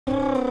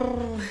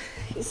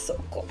is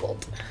so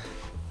cold.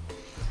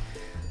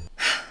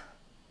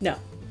 No,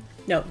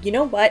 no, you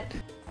know what?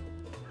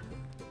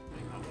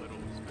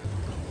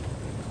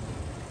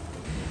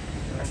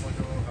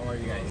 How are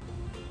you guys?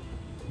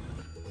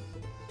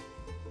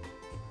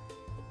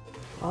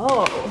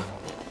 Oh,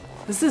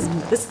 this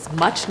is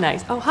much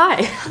nice. Oh,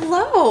 hi.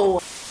 Hello.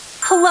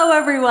 Hello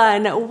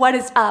everyone, what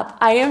is up?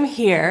 I am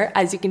here,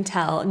 as you can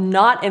tell,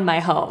 not in my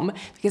home,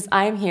 because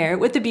I am here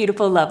with the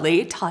beautiful,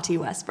 lovely TATI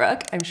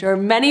WESTBROOK. I'm sure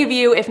many of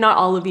you, if not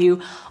all of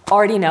you,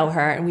 already know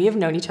her, and we have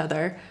known each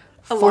other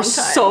for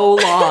so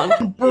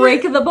long.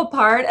 Break them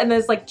apart and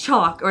there's like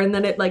chalk, and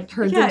then it like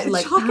turns into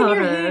like chalk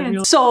powder. in your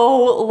hands.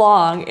 So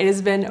long, it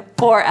has been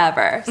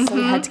forever. So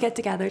we had to get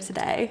together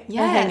today and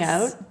hang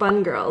out.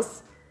 Bun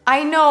girls.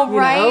 I know,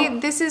 right? know?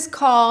 This is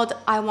called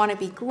I Want to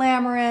Be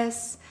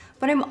Glamorous,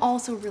 but I'm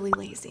also really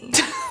lazy.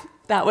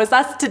 That was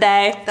us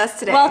today. That's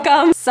today.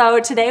 Welcome. So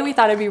today we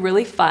thought it'd be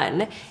really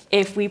fun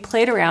if we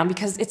played around,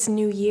 because it's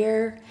New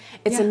Year,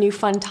 it's a new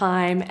fun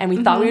time, and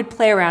we thought we would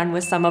play around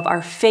with some of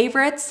our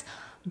favorites,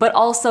 but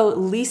also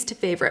least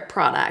favorite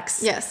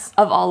products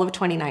of all of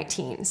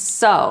 2019.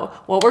 So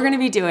what we're gonna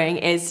be doing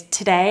is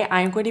today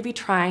I'm going to be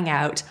trying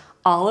out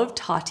all of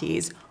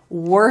Tati's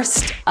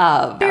worst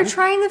of. You're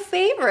trying the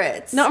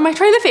favorites. No, am I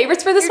trying the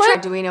favorites for this one?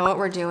 Do we know what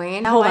we're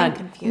doing? Hold on. I'm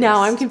confused.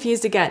 Now I'm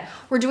confused again.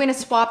 We're doing a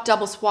swap,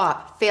 double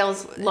swap.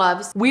 Fails,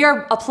 loves. We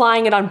are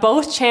applying it on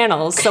both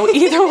channels, so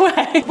either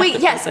way.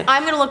 Wait, yes,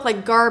 I'm gonna look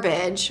like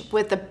garbage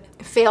with the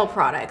fail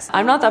products.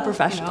 I'm not that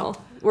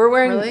professional. We're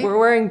Really?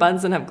 wearing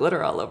buns and have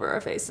glitter all over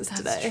our faces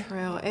today. That's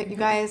true. You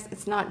guys,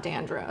 it's not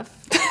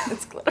dandruff.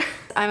 It's glitter.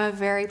 I'm a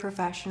very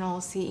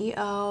professional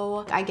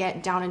CEO. I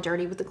get down and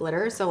dirty with the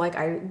glitter, so like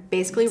I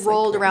basically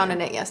rolled around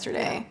in it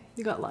yesterday. Yeah,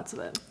 you got lots of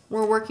it.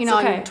 We're working It's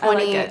on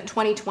okay.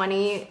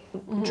 2020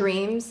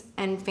 dreams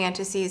and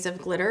fantasies of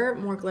glitter,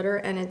 more glitter,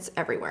 and it's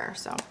everywhere.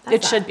 So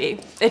It should be.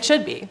 It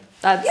should be.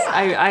 That's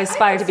I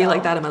aspire to be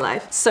like that in my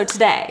life. So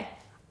today,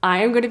 I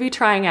am going to be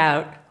trying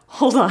out.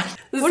 Hold on.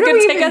 This is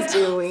going to take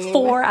us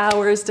 4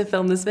 hours to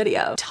film this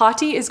video.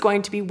 Tati is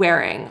going to be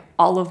wearing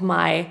all of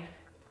my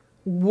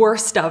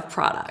worst of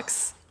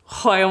products.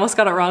 Oh, I almost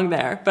got it wrong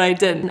there, but I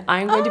didn't.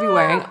 I'm going to be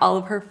wearing all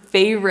of her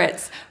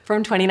favorites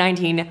from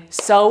 2019.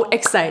 So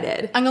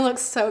excited. I'm gonna look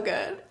so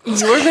good.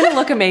 You are going to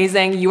look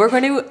amazing. You are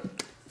going to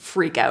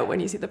freak out when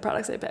you see the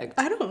products I picked.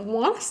 I don't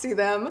want to see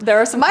them. There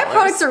are some My colors.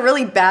 products are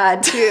really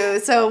bad too.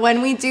 So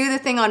when we do the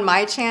thing on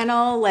my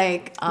channel,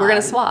 like We're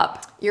going to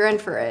swap. You're in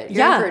for it.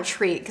 You're in for a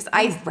treat, because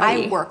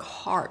I work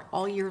hard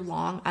all year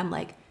long. I'm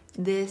like,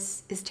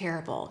 this is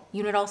terrible.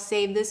 You know what I'll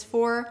save this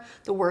for?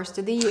 The worst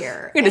of the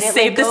year. You're gonna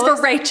save this for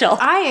Rachel.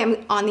 I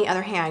am, on the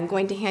other hand,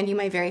 going to hand you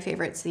my very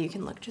favorite so you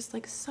can look just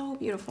like so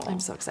beautiful. I'm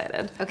so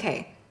excited.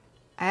 Okay.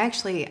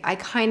 I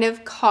kind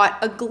of caught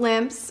a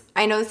glimpse.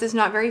 I know this is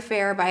not very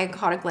fair, but I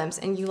caught a glimpse,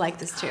 and you like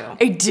this too.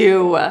 I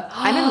do.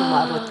 I'm in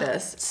love with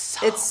this.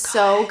 It's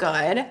so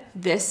good.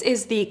 This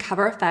is the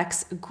Cover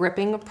FX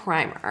Gripping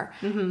Primer.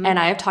 And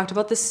I have talked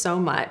about this so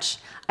much.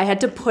 I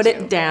had to put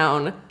it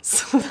down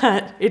so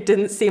that it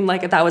didn't seem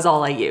like that was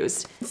all I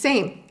used.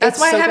 Same. That's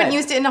why so I haven't good.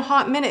 used it in a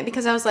hot minute,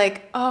 because I was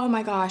like, oh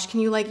my gosh, can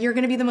you you're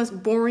gonna be the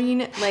most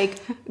boring,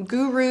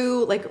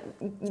 guru,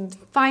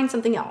 find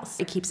something else.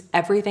 It keeps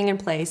everything in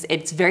place.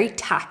 It's very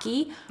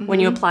tacky when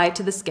you apply it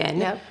to the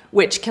skin,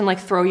 which can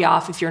throw you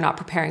off if you're not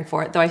preparing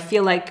for it. Though I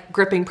feel like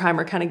gripping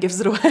primer kind of gives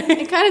it away.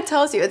 It kind of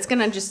tells you it's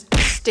gonna just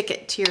stick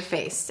it to your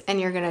face,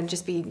 and you're gonna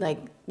just be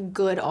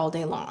good all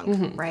day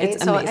long, right?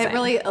 It's so amazing. it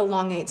really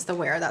elongates the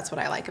wear. That's what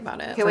I like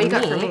about it. Okay, what you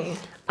got for me?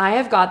 I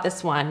have got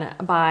this one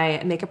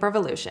by Makeup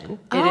Revolution.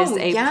 It is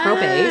a Pro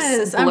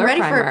Base Blur I'm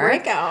ready primer. for a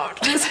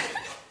breakout.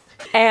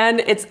 And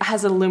it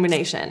has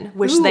illumination,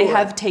 which they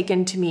have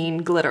taken to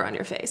mean glitter on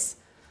your face.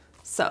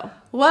 So.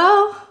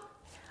 Well,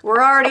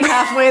 we're already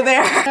halfway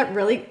there. That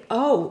really,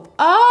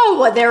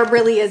 there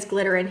really is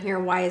glitter in here.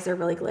 Why is there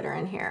really glitter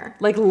in here?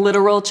 Like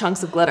literal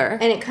chunks of glitter.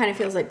 And it kind of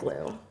feels like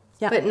glue.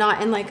 Yeah. But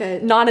not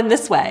in Not in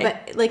this way.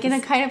 But in a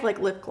kind of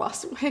lip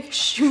gloss way.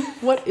 Shoot,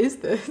 what is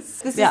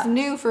this? This is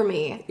new for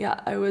me. Yeah,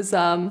 I was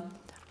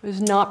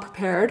not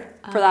prepared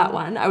for that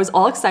one. I was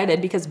all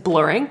excited because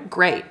blurring,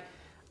 great.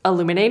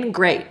 Illuminating,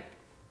 great.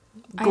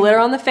 Glitter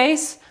on the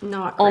face,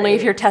 not only great.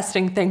 if you're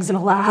testing things in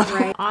a lab.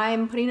 Right.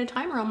 I'm putting a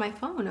timer on my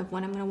phone of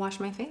when I'm gonna wash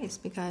my face,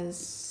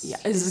 because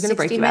is this gonna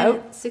break you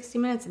out? 60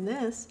 minutes of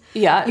this.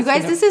 Yeah. You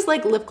guys, this is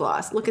like lip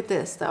gloss. Look at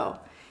this though.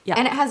 Yeah.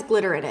 And it has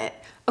glitter in it.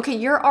 Okay,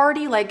 you're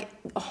already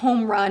a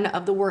home run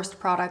of the worst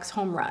products,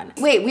 home run.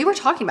 Wait, we were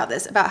talking about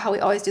this, about how we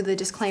always do the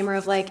disclaimer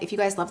of if you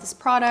guys love this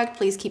product,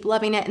 please keep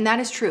loving it. And that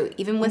is true,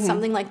 even with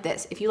something like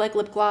this. If you like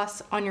lip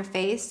gloss on your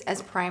face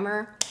as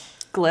primer,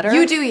 glitter.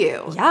 you do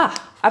you. Yeah,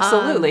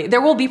 absolutely.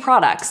 There will be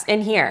products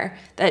in here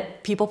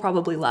that people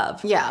probably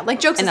love. Yeah,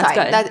 jokes and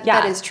aside, that's good.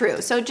 that is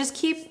true. So just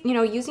keep,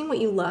 using what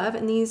you love,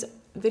 and these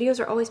videos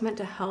are always meant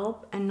to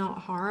help and not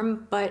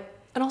harm, but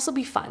and also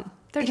be fun.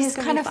 It is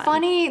kind of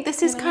funny.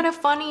 This is kind of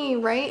funny,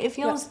 right? It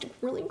feels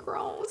really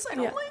gross. I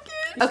don't like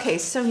it. Okay,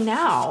 so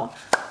now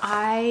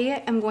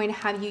I am going to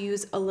have you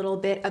use a little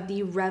bit of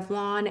the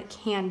Revlon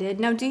Candid.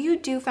 Now, do you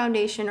do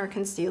foundation or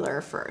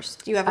concealer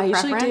first? Do you have a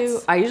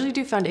preference? I usually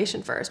do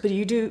foundation first, but do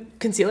you do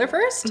concealer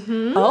first?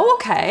 Mm-hmm. Oh,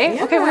 okay.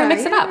 Yeah, okay, we're gonna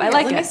mix it up. I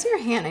like it. Let me see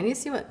your hand. I need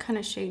to see what kind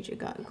of shade you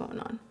got going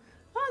on.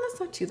 Oh, that's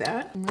not too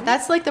bad. Mm-hmm.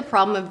 That's like the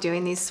problem of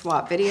doing these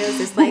swap videos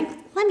is like,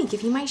 let me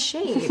give you my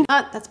shade.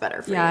 That's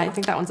better for you. Yeah, I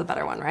think that one's a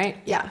better one, right?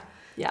 Yeah.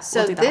 Yeah,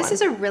 so this is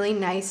a really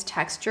nice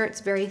texture.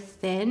 It's very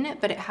thin,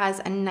 but it has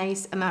a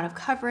nice amount of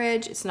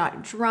coverage. It's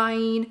not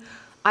drying.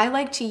 I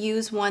like to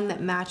use one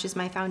that matches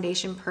my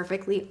foundation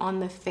perfectly on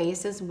the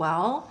face as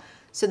well,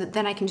 so that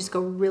then I can just go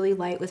really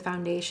light with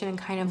foundation and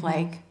kind of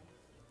like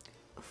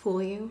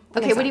fool you.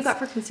 Okay, what do you got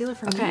for concealer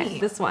for me? Okay,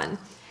 this one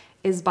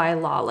is by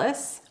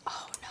Lawless.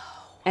 Oh no.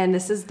 And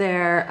this is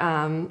their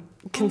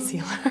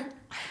concealer.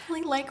 I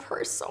really like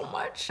her so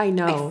much. I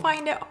know. I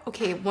find it,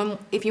 okay,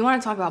 if you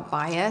want to talk about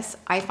bias,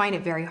 I find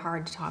it very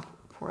hard to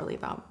talk poorly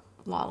about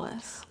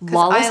Lawless.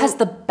 Lawless has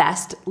the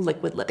best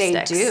liquid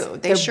lipsticks. They do.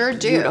 They sure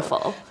do.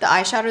 Beautiful. The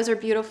eyeshadows are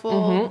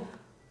beautiful.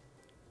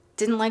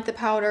 Didn't like the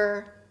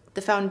powder.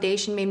 The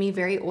foundation made me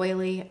very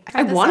oily.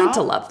 I wanted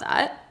to love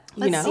that.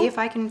 Let's see if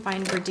I can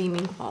find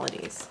redeeming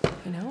qualities.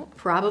 You know?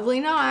 Probably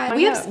not.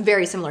 We have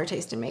very similar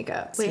taste in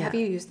makeup. Wait, have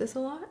you used this a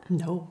lot?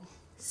 No.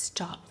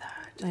 Stop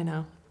that. I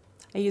know.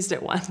 I used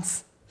it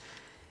once.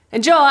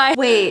 Enjoy!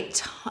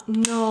 Wait,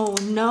 no.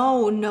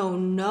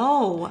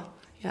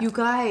 Yeah. You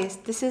guys,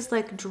 this is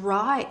like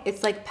dry.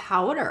 It's like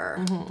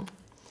powder.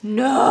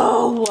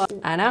 No!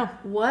 I know.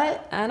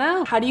 What? I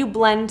know. How do you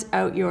blend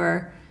out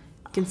your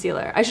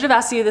concealer? I should have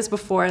asked you this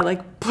before I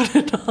like put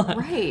it on.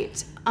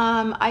 Right.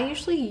 I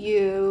usually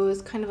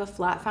use kind of a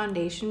flat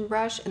foundation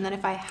brush, and then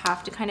if I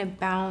have to kind of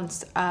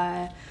bounce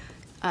a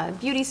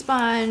beauty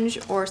sponge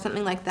or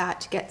something like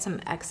that to get some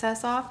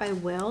excess off, I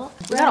will.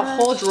 We got a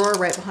whole drawer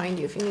right behind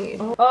you if you need.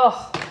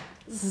 Oh,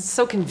 this is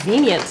so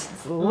convenient.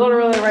 It's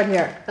literally right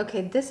here.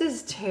 Okay, this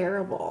is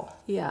terrible.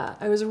 Yeah,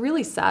 I was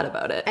really sad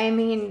about it. I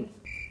mean,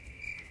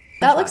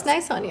 that looks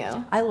nice on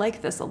you. I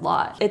like this a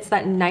lot. It's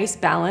that nice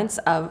balance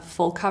of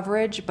full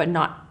coverage, but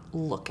not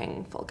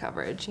looking full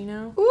coverage, you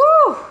know?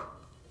 Ooh!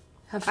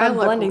 Have fun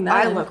blending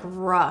that. I look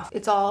rough.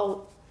 It's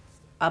all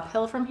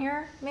uphill from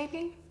here,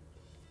 maybe?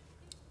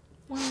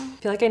 I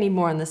feel like I need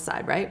more on this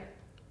side, right?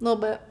 A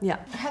little bit. Yeah.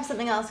 I have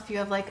something else if you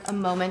have like a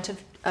moment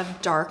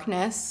of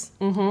darkness.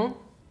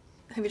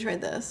 Have you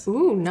tried this?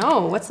 Ooh,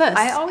 no. What's this?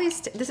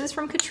 This is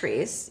from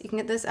Catrice. You can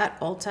get this at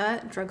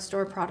Ulta,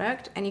 drugstore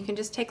product, and you can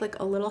just take like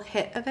a little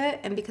hit of it,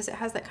 and because it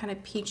has that kind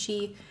of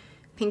peachy,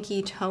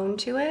 pinky tone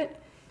to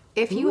it,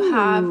 if you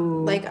have,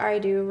 like I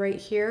do right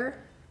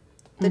here,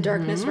 the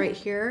darkness right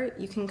here,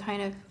 you can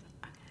kind of,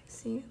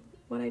 see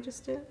what I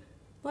just did?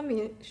 Let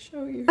me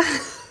show you.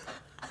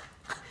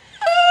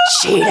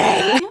 Cheating.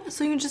 Yeah,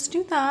 so you can just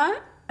do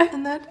that,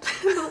 and that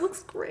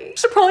looks great.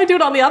 Should probably do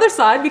it on the other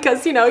side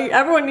because, you know,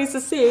 everyone needs to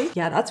see.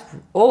 Yeah, that's,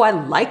 oh, I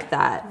like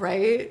that.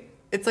 Right?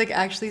 It's like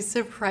actually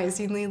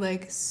surprisingly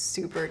like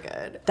super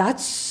good.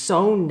 That's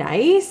so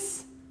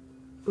nice.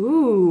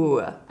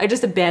 Ooh, I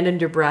just abandoned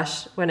your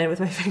brush, went in with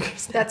my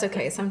fingers. That's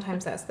okay.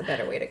 Sometimes that's the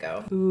better way to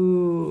go.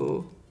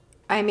 Ooh.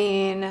 I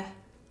mean,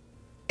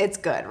 it's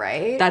good,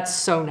 right? That's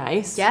so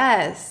nice.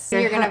 Yes. So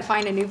you're going to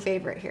find a new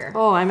favorite here.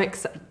 Oh, I'm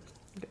excited.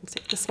 I'm going to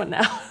take this one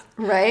now.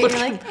 Right? You're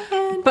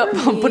like, but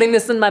I'm putting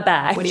this in my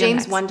bag. What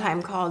James one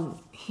time called,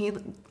 he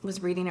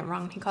was reading it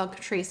wrong. He called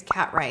CATRICE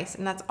CATRICE,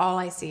 and that's all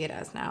I see it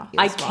as now.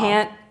 I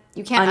can't.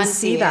 You can't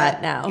unsee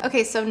that now.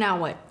 Okay, so now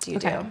what do you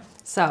do?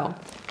 So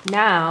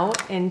now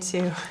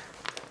into,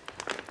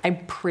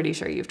 I'm pretty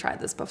sure you've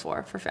tried this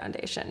before for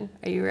foundation.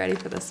 Are you ready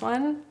for this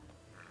one?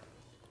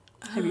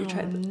 Have you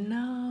tried this?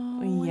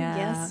 No. Yeah.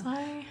 Yes,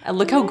 I And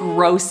look how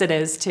gross it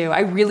is too. I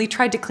really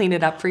tried to clean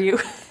it up for you.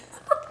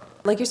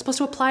 Like you're supposed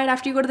to apply it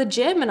after you go to the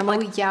gym, and I'm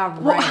like, yeah,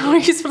 right. Well, how are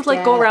you supposed to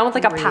like go around with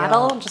like a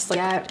paddle and just like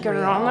get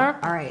it on there?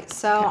 All right,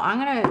 so I'm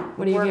gonna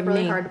What do you work give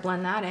really me? hard to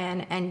blend that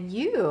in, and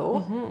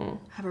you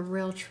have a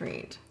real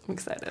treat. I'm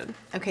excited.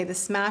 Okay, the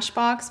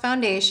Smashbox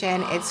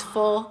foundation, it's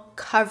full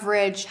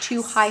coverage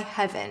to high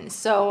heaven.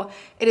 So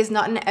it is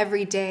not an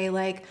everyday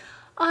like,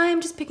 I'm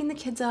just picking the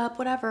kids up,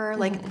 whatever.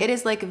 Like it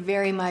is like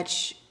very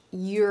much,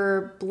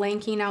 you're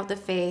blanking out the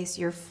face,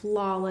 you're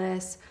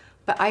flawless.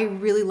 But I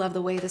really love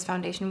the way this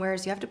foundation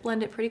wears. You have to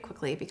blend it pretty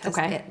quickly because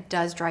it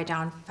does dry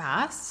down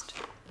fast.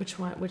 Which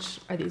one? Which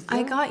are these?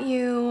 I got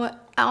you,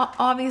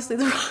 obviously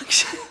the wrong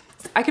shade.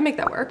 I can make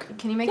that work.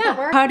 Can you make that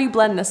work? How do you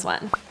blend this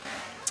one?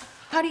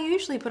 How do you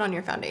usually put on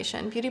your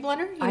foundation? Beauty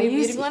blender? I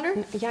use beauty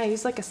blender? Yeah, I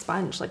use like a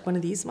sponge, like one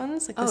of these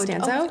ones, like the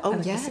stands out. Oh,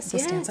 like yes, the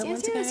stands out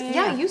ones.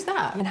 Yeah, use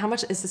that. And how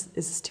much is this?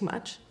 Is this too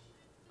much?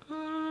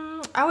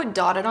 I would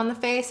dot it on the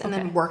face and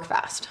then work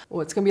fast. Oh,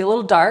 it's gonna be a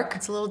little dark.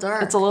 It's a little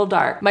dark. It's a little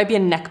dark. Might be a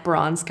neck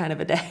bronze kind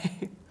of a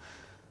day.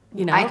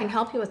 You know? I can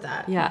help you with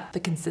that. Yeah, the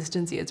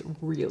consistency is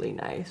really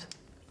nice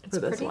for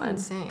this pretty one.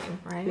 insane,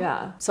 right?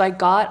 Yeah. So I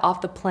got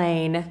off the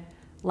plane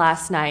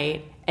last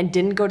night and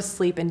didn't go to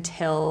sleep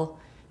until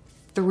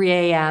 3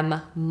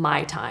 a.m.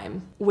 my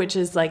time, which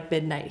is like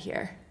midnight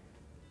here.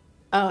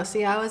 Oh,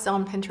 see, I was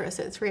on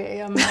Pinterest at 3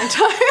 a.m. my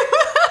time.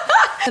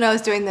 And I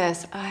was doing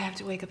this. I have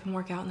to wake up and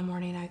work out in the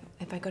morning.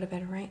 If I go to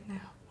bed right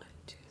now. 1,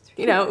 2, 3.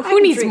 You know,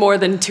 who needs more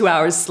than 2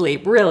 hours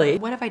sleep, really?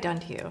 What have I done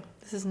to you?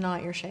 This is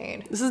not your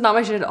shade. This is not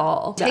my shade at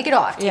all. Take it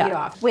off, take it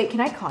off. Wait, can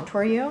I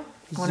contour you?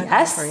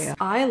 Yes,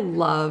 I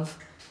love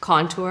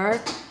contour,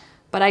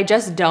 but I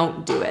just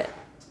don't do it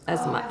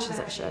as much as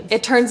I should.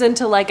 It turns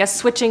into like a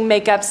switching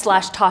makeup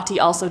slash Tati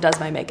also does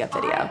my makeup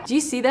video. Do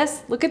you see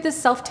this? Look at this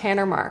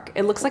self-tanner mark.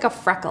 It looks like a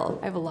freckle.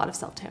 I have a lot of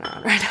self-tanner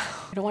on right now.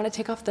 I don't want to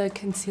take off the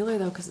concealer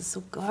though because it's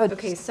so good.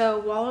 Okay, so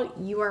while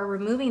you are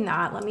removing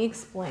that, let me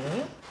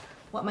explain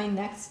what my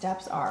next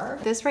steps are.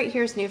 This right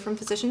here is new from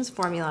Physicians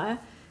Formula.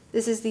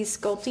 This is the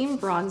Sculpting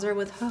Bronzer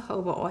with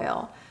jojoba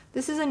oil.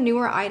 This is a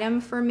newer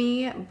item for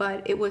me,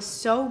 but it was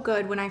so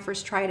good when I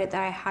first tried it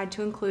that I had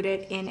to include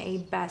it in a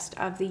best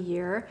of the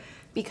year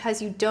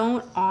because you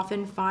don't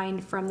often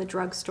find from the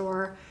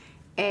drugstore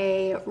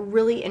a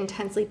really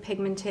intensely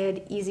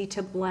pigmented, easy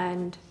to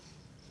blend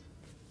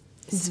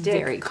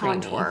stick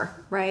contour,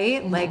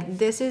 right? Like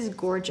this is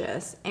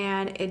gorgeous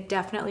and it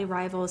definitely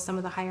rivals some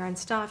of the higher end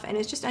stuff and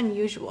it's just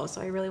unusual.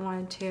 So I really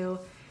wanted to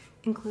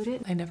include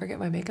it. I never get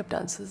my makeup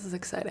done, so this is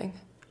exciting.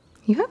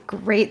 You have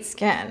great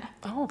skin.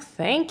 Oh,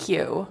 thank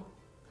you.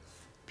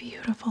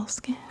 Beautiful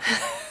skin.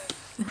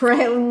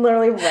 Right,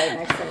 literally right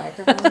next to the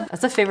microphone.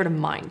 That's a favorite of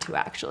mine too,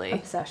 actually.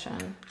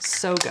 Obsession.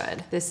 So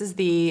good. This is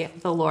the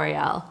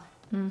L'Oreal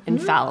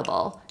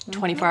Infallible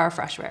 24-hour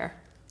fresh wear.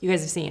 You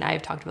guys have seen, I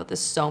have talked about this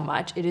so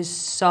much. It is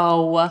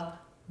so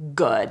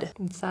good.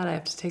 I'm sad I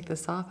have to take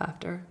this off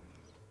after.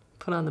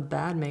 Put on the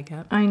bad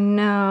makeup. I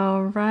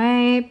know,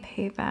 right?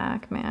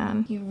 Payback,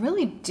 man. You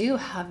really do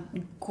have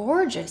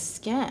gorgeous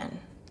skin.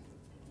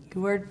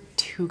 You are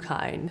too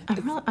kind.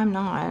 I'm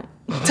not.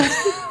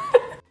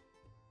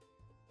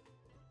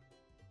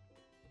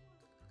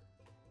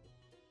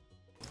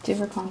 Do you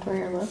ever contour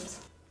your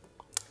lips?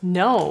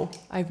 No,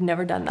 I've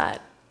never done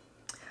that.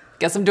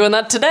 Guess I'm doing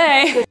that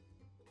today.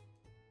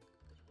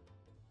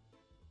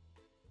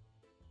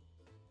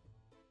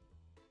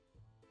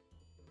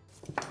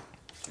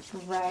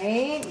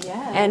 Right,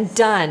 yes. And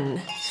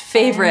done.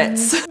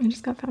 Favorites. I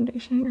just got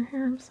foundation in your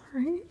hair, I'm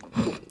sorry.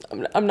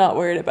 I'm not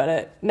worried about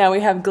it. Now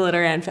we have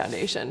glitter and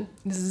foundation.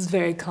 This is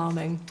very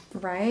calming.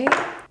 Right?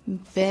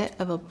 Bit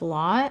of a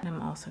blot.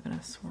 I'm also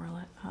gonna swirl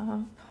it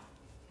up.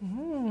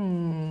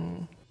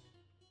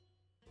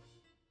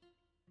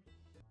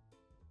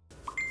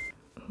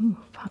 Ooh,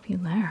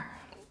 populaire.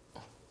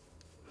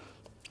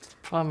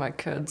 Probably my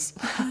kids.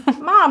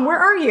 Mom, where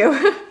are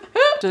you?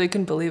 Julie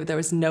couldn't believe there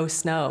was no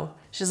snow.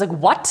 She's like,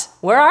 what?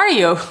 Where are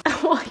you?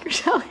 While you're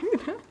telling me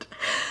that,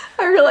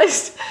 I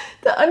realized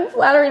the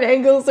unflattering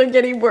angles are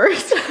getting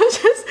worse. I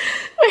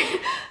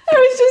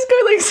was just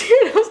going like,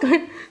 seriously, I was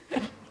going.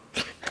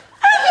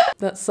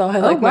 That's so I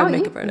like my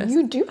makeup artist.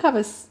 You do have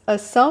a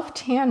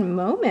self-tan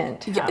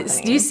moment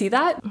happening. Do you see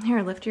that?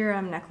 Here, lift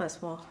your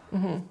necklace. We'll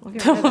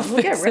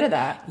get rid of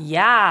that.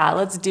 Yeah,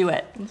 let's do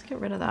it. Let's get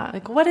rid of that.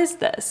 Like, what is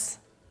this?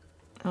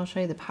 I'll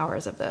show you the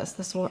powers of this.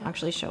 This will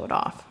actually show it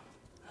off.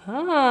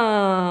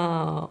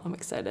 Oh, I'm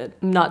excited.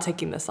 I'm not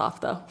taking this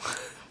off though.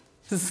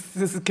 This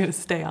is gonna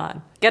stay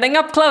on. Getting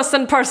up close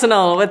and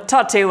personal with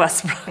TATI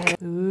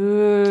WESTBROOK.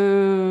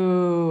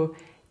 Ooh,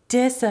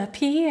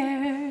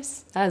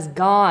 disappears. That is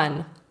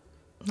gone.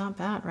 Not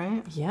bad,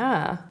 right?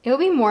 Yeah. It would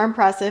be more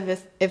impressive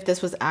if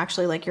this was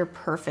actually like your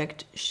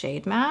perfect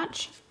shade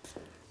match,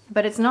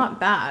 but it's not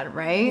bad,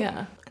 right?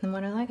 Yeah. And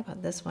what I like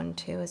about this one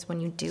too is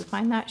when you do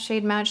find that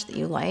shade match that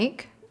you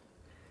like,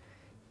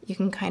 you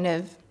can kind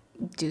of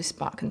do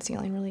spot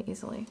concealing really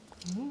easily.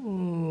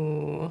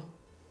 Ooh.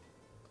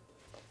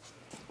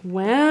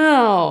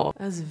 Wow.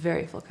 That was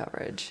very full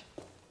coverage.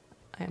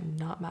 I am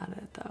not mad at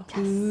it though. Yes.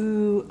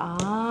 Ooh,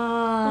 ah.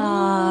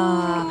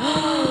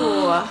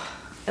 Ooh.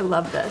 I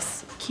love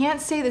this.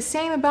 Can't say the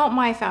same about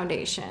my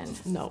foundation.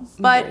 No,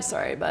 but I'm very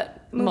sorry,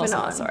 but I'm also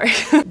not sorry.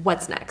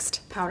 What's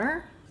next?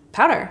 Powder?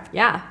 Powder,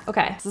 yeah,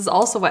 okay. This is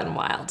also Wet n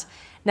Wild.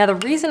 Now the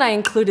reason I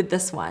included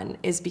this one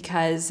is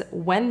because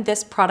when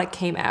this product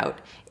came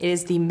out, it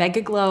is the Mega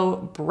Glow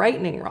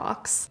Brightening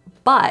Rocks,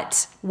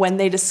 but when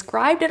they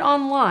described it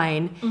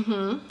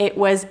online, it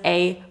was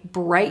a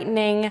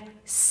brightening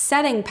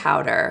setting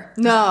powder.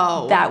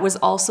 No. That was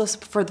also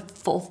for the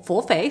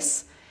full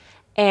face.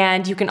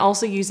 And you can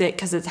also use it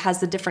because it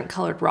has the different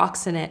colored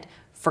rocks in it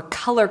for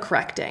color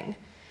correcting.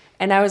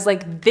 And I was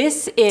like,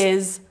 this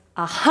is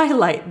a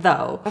highlight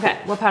though. Okay,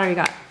 what powder you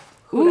got?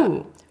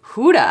 Ooh,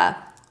 Huda.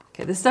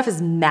 Okay, this stuff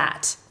is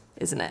matte,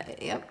 isn't it?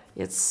 Yep.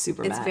 It's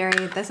super It's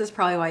matte. this is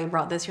probably why you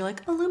brought this. You're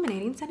like,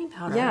 illuminating setting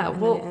powder. Yeah,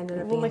 and we'll then it ended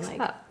up we'll being mix like,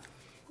 it up.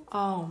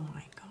 oh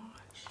my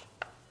gosh.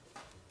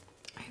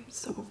 I'm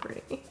so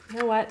pretty. You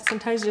know what?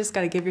 Sometimes you just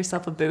gotta give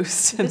yourself a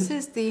boost. This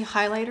is the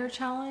highlighter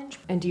challenge.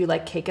 And do you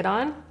like cake it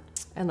on?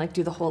 And like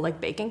do the whole like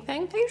baking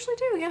thing? I usually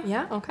do, yeah.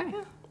 Yeah, okay.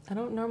 Yeah. I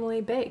don't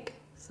normally bake,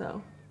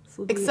 so.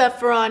 Except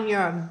for on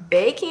your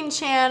baking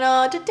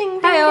channel. Da-ding,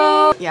 ding,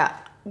 Hi-yo. ding. Yeah,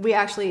 we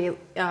actually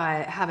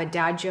have a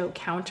dad joke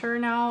counter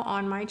now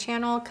on my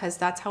channel because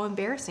that's how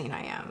embarrassing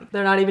I am.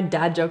 They're not even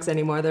dad jokes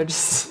anymore. They're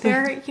just.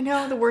 They're, you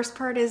know, the worst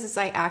part is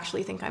I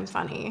actually think I'm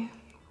funny.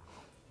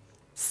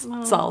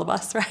 It's all of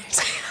us,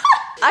 right?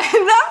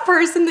 I'm that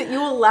person that you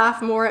will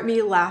laugh more at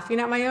me laughing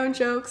at my own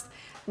jokes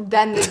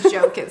than the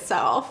joke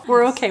itself.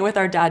 We're okay with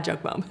our dad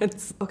joke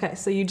moments. Okay,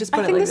 so you just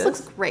put it like this. I think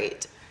this looks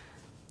great.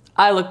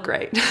 I look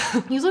great.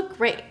 You look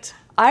great.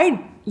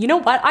 You know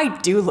what? I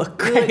do look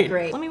great. You look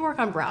great. Let me work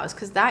on brows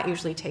because that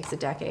usually takes a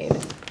decade.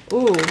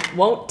 Ooh,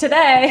 won't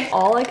today.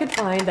 All I could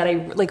find that I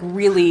like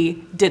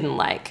really didn't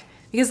like,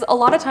 because a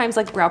lot of times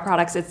like brow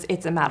products,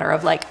 it's a matter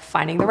of like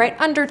finding the right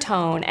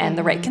undertone and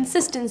the right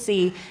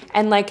consistency.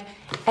 And like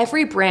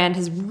every brand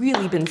has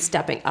really been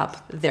stepping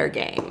up their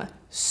game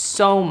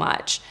so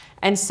much.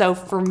 And so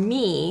for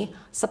me,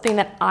 something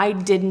that I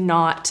did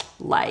not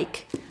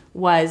like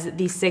was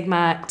the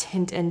Sigma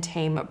Tint and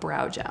Tame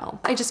Brow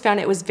Gel. I just found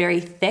it was very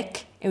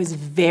thick. It was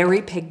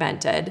very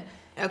pigmented.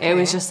 Okay. It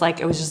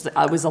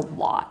was a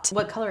lot.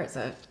 What color is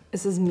it?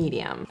 This is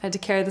medium. I had to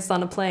carry this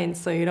on a plane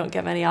so you don't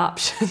get many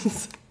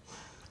options.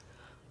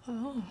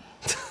 Oh.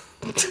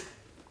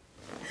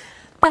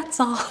 That's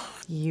all.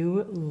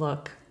 You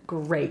look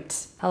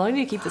great. How long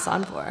do you keep this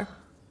on for?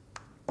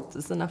 Is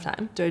this enough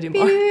time? Do I do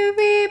more? Beep,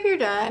 beep, you're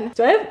done.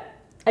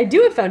 I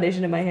do have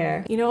foundation in my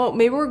hair. You know,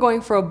 maybe we're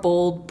going for a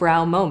bold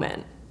brow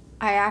moment.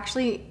 I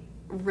actually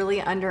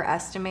really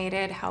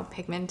underestimated how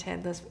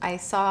pigmented this. I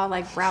saw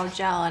like brow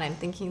gel and I'm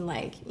thinking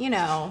like, you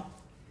know,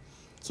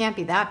 can't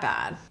be that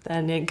bad.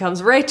 Then in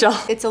comes Rachel.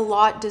 It's a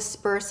lot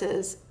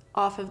disperses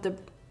off of the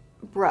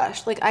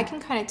brush. Like I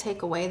can kind of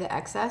take away the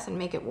excess and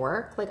make it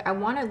work. Like I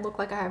want to look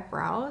like I have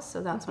brows,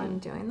 so that's why I'm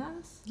doing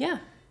this. Yeah.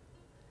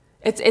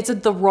 It's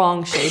the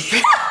wrong shade.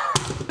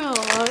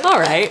 All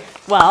right,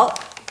 well,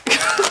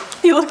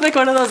 you look like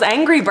one of those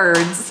Angry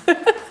Birds.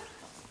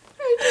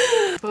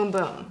 Boom,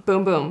 boom.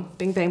 Boom, boom,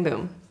 bing, bang,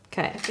 boom.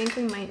 Okay. I think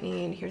we might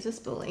need, here's a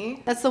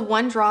spoolie. That's the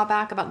one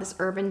drawback about this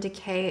Urban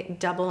Decay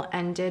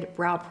double-ended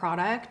brow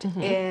product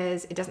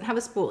is it doesn't have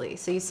a spoolie.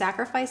 So you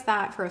sacrifice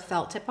that for a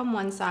felt tip on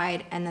one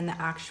side and then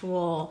the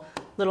actual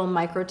little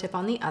micro tip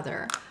on the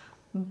other.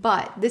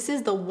 But this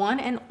is the one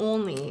and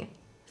only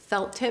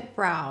felt tip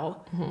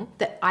brow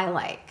that I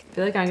like. I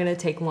feel like I'm gonna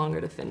take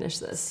longer to finish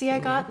this. See, I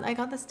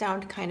got this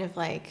down to kind of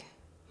like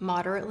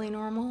moderately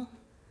normal.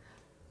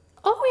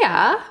 Oh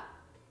yeah.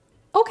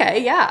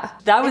 Okay, yeah.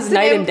 That was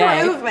night and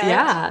day.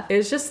 Yeah. It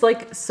was just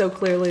like so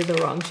clearly the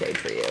wrong shade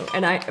for you.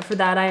 And for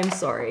that I am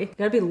sorry. You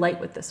gotta be light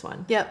with this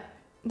one. Yep.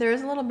 There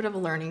is a little bit of a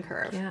learning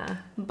curve. Yeah.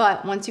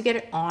 But once you get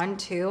it on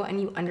too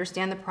and you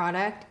understand the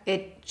product,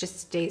 it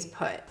just stays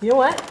put. You know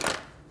what?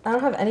 I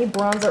don't have any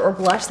bronzer or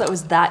blush that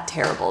was that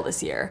terrible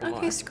this year.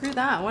 Okay, screw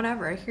that,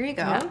 whatever. Here you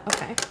go. Yeah?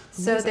 Okay.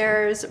 So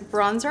there's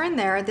bronzer in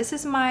there. This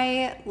is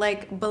my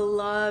like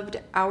beloved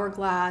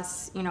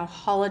Hourglass, you know,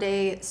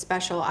 holiday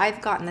special.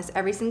 I've gotten this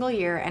every single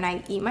year and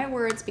I eat my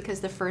words because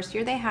the first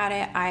year they had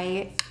it,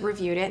 I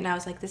reviewed it and I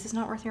was like, this is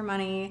not worth your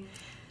money.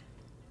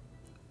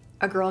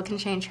 A girl can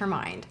change her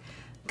mind.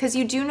 Because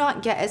you do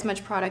not get as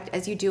much product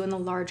as you do in the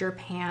larger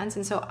pans.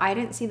 And so I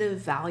didn't see the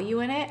value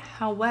in it.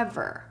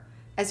 However,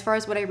 as far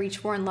as what I reach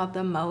for and love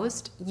the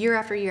most, year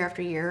after year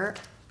after year,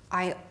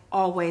 I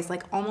always,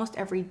 like almost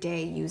every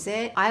day, use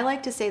it. I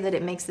like to say that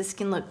it makes the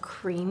skin look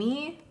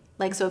creamy.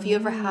 Like, so if you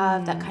ever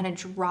have that kind of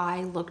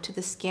dry look to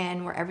the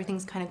skin where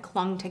everything's kind of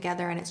clung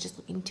together and it's just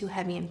looking too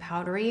heavy and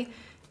powdery,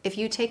 if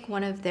you take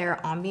one of their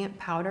ambient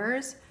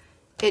powders,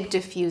 it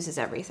diffuses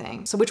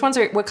everything. So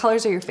what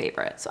colors are your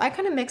favorite? So I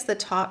kind of mix the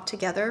top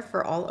together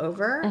for all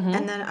over,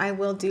 and then I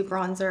will do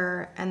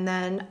bronzer, and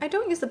then I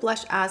don't use the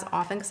blush as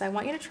often because I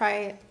want you to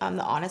try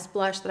the Honest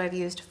blush that I've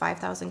used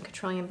 5,000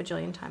 quadrillion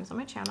bajillion times on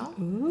my channel.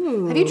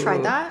 Ooh. Have you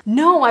tried that?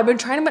 No, I've been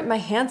trying to put my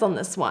hands on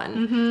this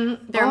one.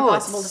 They're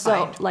impossible to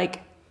find.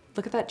 Like,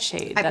 look at that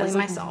shade. I blame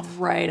like myself.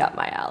 Right up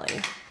my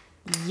alley.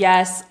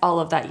 Yes,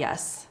 all of that,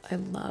 yes. I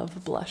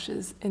love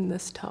blushes in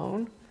this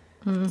tone.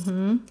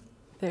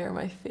 They're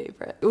my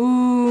favorite.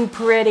 Ooh,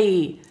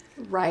 pretty.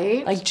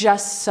 Right? Like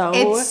just so.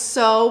 It's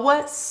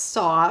so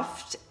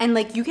soft. And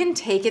like you can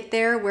take it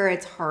there where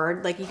it's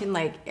hard. Like you can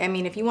like, I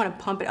mean, if you want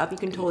to pump it up, you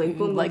can totally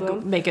boom, like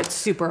boom. Make it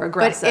super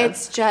aggressive. But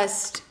it's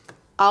just,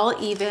 I'll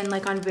even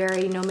like on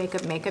very no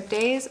makeup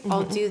days,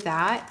 I'll do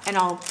that and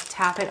I'll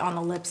tap it on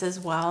the lips as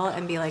well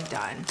and be like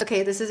done.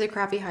 Okay, this is a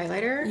crappy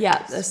highlighter.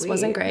 Yeah, this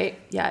wasn't great.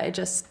 Yeah, it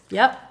just,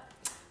 yep.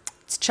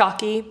 It's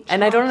chalky.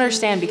 And I don't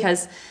understand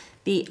because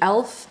the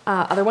e.l.f.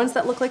 Other ones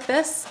that look like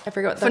this, I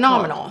forget what they're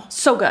phenomenal. Called.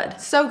 So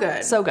good. So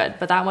good. So good.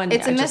 But that one,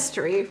 it's a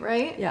mystery,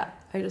 right? Yeah.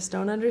 I just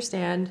don't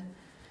understand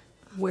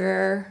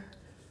where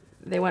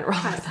they went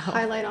wrong with that.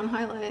 Highlight on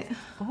highlight.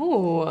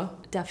 Oh,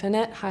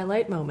 definite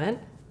highlight moment.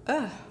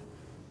 Ugh.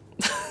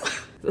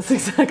 That's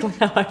exactly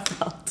how I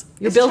felt.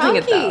 You're building chunky.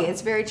 It though.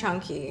 It's very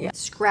chunky. Yeah.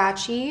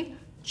 Scratchy,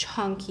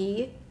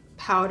 chunky,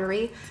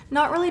 powdery.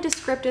 Not really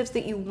descriptives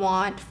that you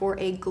want for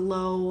a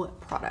glow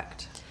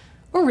product.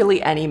 Or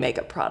really any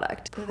makeup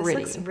product. Pretty. This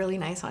looks really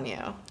nice on you.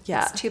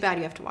 Yeah. It's too bad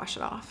you have to wash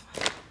it off.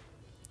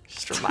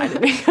 Just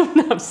reminded me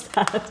of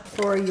upset.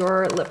 For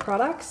your lip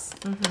products,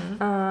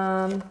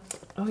 oh,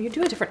 you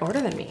do a different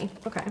order than me.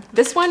 Okay.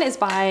 This one is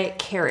by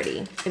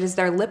CATRICE. It is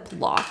their lip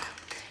lock.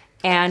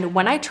 And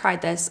when I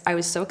tried this, I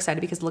was so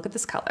excited because look at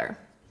this color.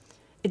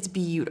 It's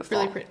beautiful.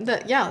 Really pretty.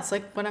 Yeah, it's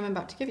like what I'm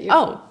about to give you.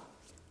 Oh,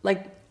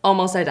 like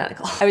almost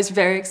identical. I was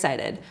very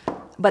excited.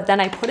 But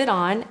then I put it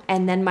on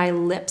and then my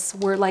lips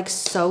were like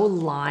so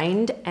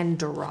lined and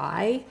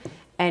dry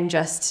and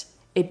just,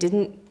 it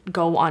didn't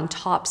go on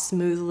top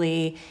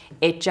smoothly.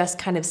 It just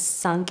kind of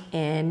sunk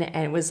in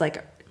and it was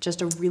like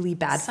just a really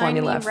bad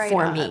formula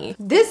for me.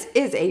 This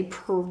is a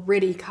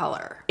pretty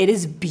color. It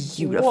is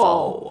beautiful.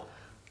 Whoa.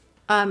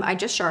 I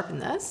just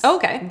sharpened this.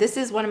 Okay. This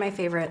is one of my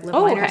favorite lip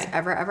liners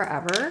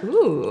ever.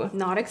 Ooh.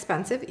 Not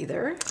expensive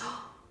either.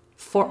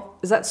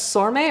 Is that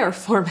Sorme or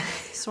Forme?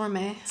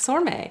 Sorme.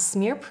 Sorme.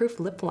 Smear proof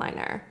lip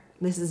liner.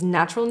 This is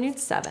Natural Nude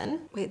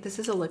 7. Wait, this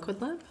is a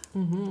liquid lip?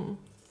 Mm-hmm. I'm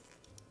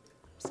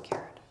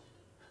scared.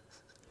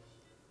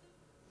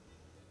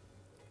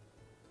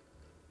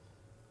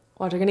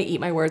 Watch, I'm gonna eat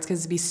my words because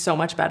it'd be so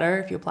much better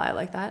if you apply it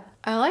like that.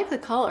 I like the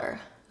color.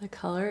 The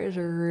color is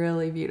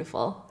really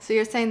beautiful. So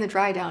you're saying the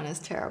dry down is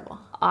terrible?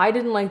 I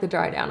didn't like the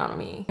dry down on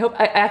me.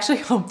 I actually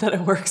hope that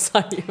it works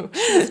on you.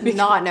 She does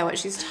not know what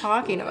she's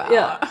talking about.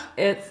 Yeah,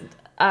 it's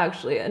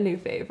actually a new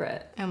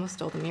favorite. I almost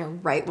stole the mirror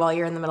right while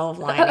you're in the middle of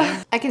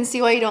lining. I can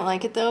see why you don't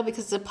like it though,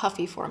 because it's a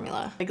puffy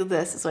formula. Like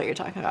this is what you're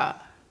talking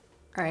about,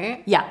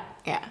 right? Yeah.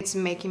 Yeah. It's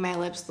making my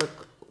lips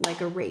look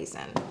like a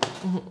raisin.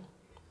 Mm-hmm.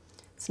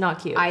 It's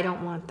not cute. I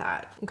don't want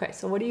that. Okay,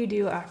 so what do you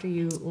do after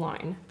you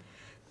line?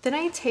 Then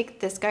I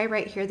take this guy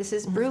right here. This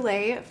is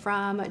Brulee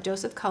from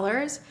Dose of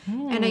Colors.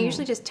 And I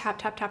usually just tap,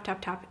 tap, tap, tap,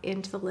 tap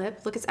into the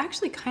lip. Look, it's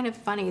actually kind of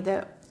funny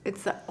that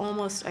it's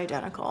almost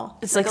identical.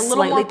 It's like a little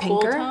slightly more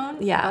pinker. cool tone,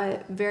 yeah.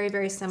 but very,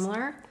 very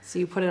similar. So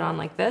you put it on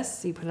like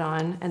this, you put it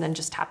on and then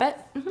just tap it.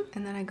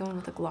 And then I go in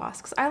with a gloss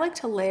because I like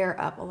to layer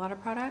up a lot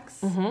of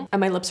products. And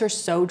my lips are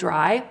so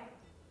dry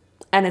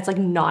and it's like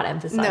not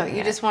emphasizing No,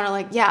 you just want to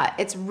like, yeah,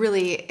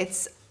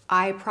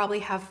 I probably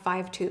have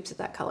 5 tubes of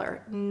that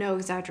color. No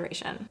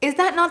exaggeration. Is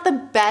that not the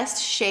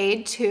best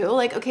shade too?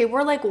 Like, okay,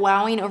 we're like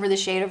wowing over the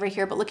shade over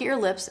here, but look at your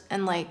lips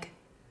and like,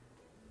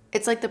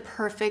 it's like the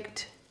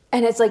perfect.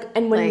 And it's like,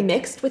 and when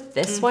mixed with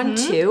this one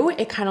too,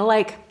 it kind of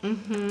like,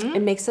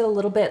 it makes it a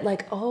little bit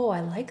like, oh,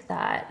 I like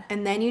that.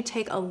 And then you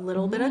take a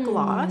little bit of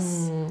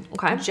gloss,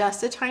 okay,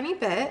 just a tiny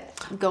bit,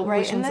 go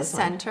right in the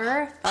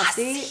center,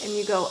 fussy, and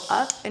you go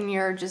up and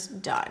you're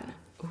just done.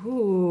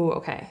 Ooh,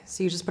 okay.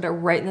 So you just put it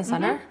right in the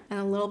center? And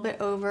a little bit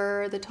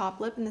over the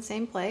top lip in the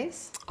same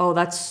place. Oh,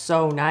 that's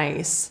so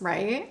nice.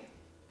 Right?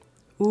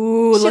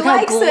 Ooh,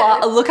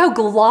 look how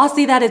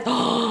glossy that is.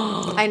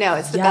 I know,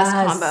 it's the best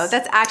combo.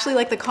 That's actually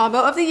like the combo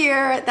of the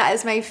year. That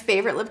is my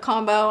favorite lip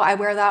combo. I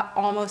wear that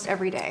almost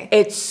every day.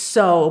 It's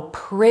so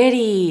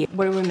pretty.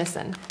 What are we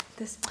missing?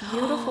 This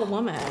beautiful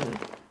woman.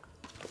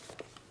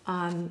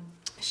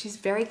 She's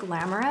very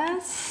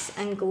glamorous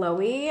and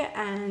glowy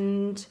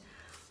and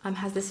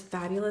has this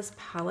fabulous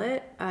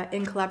palette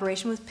in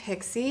collaboration with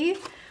Pixie.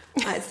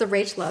 It's the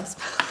RachhLoves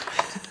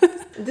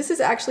palette. This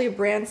is actually a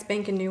brand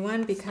spanking new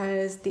one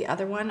because the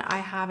other one I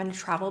have in a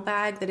travel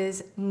bag that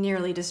is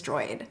nearly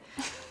destroyed.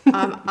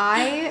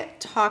 I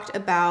talked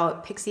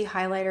about Pixie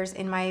highlighters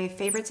in my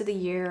favorites of the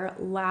year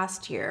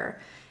last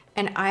year,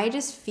 and I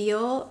just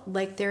feel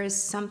like there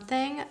is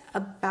something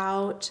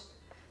about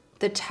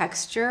the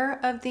texture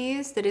of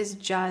these that is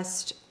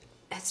just,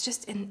 it's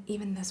just in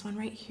even this one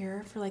right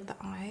here for like the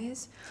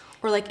eyes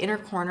or like inner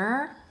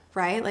corner,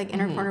 right? Like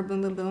inner corner,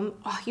 boom, boom, boom.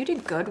 Oh, you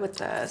did good with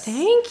this.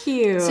 Thank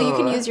you. So you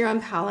can use your own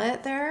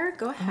palette there.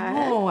 Go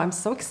ahead. Oh, I'm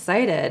so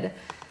excited.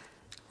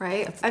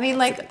 Right? I mean,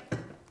 like,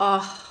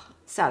 oh,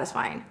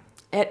 satisfying.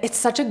 It's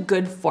such a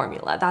good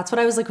formula. That's what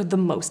I was like the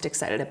most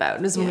excited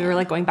about is when we were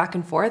like going back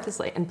and forth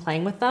and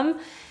playing with them.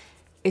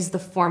 Is the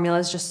formula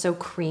is just so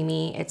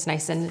creamy. It's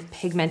nice and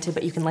pigmented,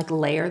 but you can like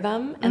layer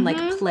them and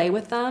like play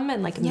with them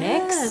and like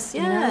mix.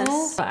 You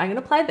know? So I'm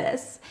gonna apply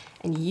this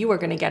and you are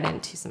gonna get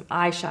into some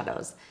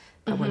eyeshadows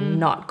that were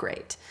not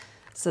great.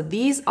 So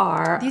these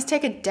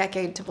take a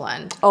decade to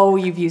blend. Oh,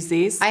 you've used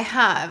these? I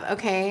have,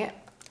 okay.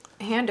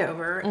 Hand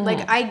over.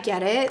 Like I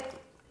get it.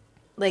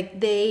 Like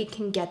they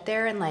can get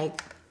there and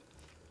like,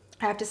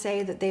 I have to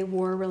say that they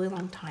wore a really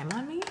long time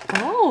on me.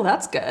 Oh,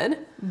 that's good.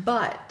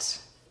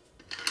 But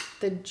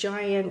the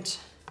giant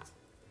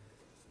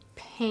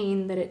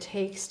pain that it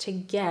takes to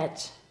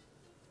get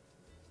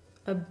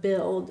a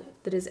build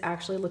that is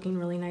actually looking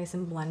really nice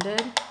and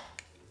blended,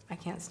 I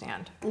can't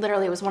stand.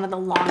 Literally, it was one of the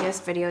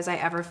longest videos I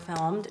ever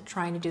filmed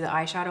trying to do the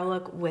eyeshadow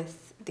look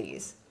with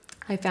these.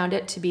 I found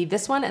it to be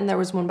this one, and there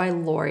was one by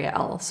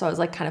L'Oreal, so I was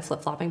like kind of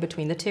flip-flopping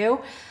between the two.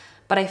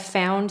 But I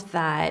found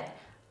that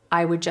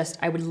I would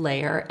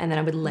layer, and then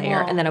I would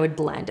layer, and then I would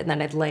blend, and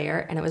then I'd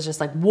layer, and it was just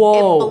like,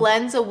 whoa. It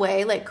blends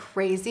away like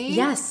crazy.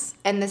 Yes.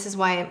 And this is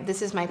my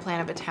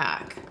plan of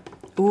attack.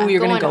 Ooh, you're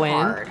gonna go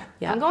hard. in?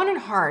 Yeah. I'm going in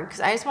hard because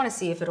I just want to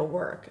see if it'll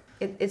work.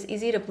 It's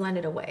easy to blend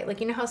it away.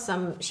 Like, you know how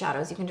some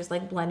shadows you can just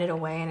like blend it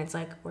away and it's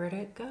like, where'd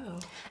it go?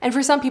 And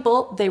for some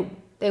people, they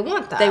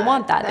want that. They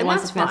want that. They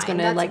want something that's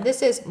gonna like.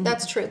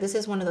 That's true. This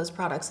is one of those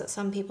products that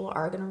some people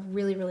are gonna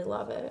really, really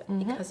love it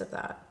because of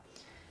that.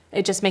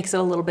 It just makes it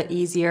a little bit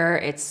easier.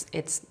 It's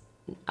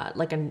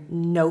like a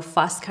no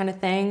fuss kind of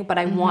thing, but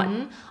I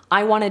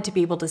wanted to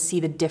be able to see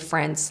the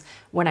difference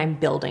when I'm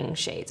building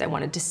shades. I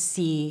wanted to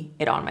see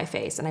it on my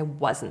face, and I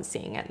wasn't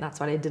seeing it, and that's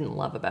what I didn't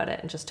love about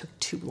it. It just took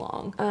too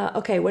long.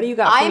 Okay, what do you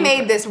got? I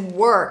made this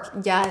work.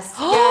 Yes, yes,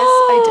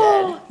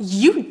 I did.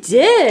 You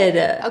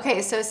did.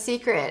 Okay, so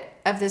secret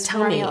of this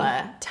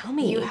formula. Tell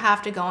me. You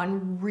have to go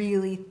in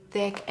really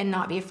thick and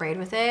not be afraid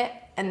with it,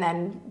 and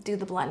then do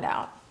the blend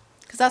out.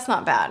 Because that's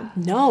not bad.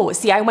 No,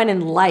 see, I went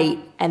in light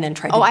and then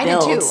tried to build. I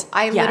did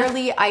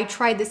too. I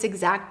tried this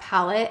exact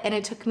palette, and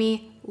it took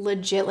me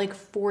legit like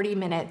 40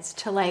 minutes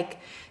to like,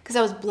 because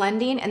I was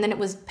blending and then it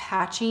was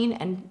patching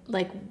and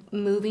like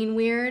moving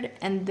weird.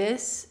 And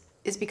this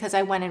is because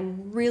I went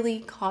in really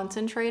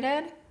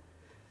concentrated.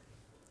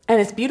 And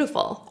it's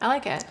beautiful. I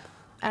like it.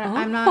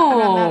 I'm not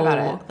mad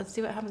about it. Let's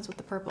see what happens with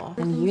the purple.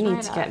 And you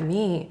need to get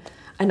me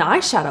an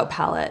eyeshadow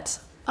palette.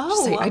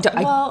 Oh,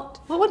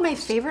 well, what would my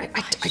favorite?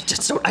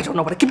 I don't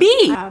know what it could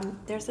be.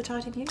 There's the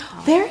Tati Beauty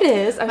palette. There it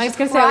is. I was just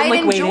gonna say, I'm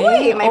like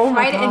waiting. My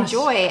pride and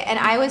joy, and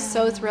I was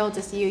so thrilled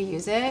to see you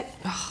use it.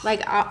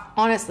 Like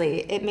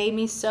honestly, it made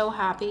me so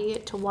happy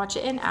to watch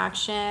it in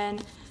action,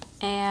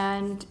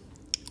 and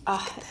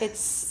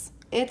it's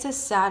a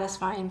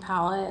satisfying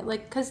palette.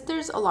 Like, cause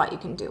there's a lot you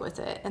can do with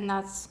it, and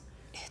it's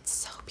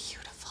so beautiful.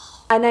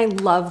 And I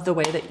love the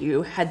way that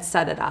you had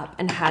set it up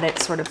and had it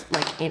sort of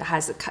like, it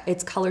has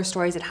its color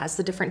stories, it has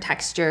the different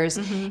textures,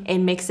 it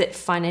makes it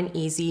fun and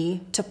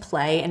easy to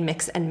play and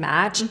mix and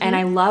match. And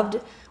I loved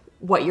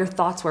what your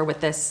thoughts were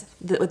with this,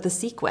 with the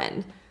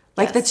sequin.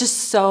 Like that's just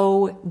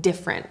so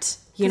different,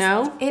 you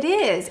know? It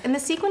is, and the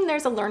sequin,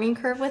 there's a learning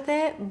curve with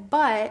it,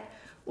 but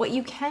what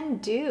you can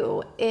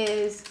do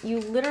is you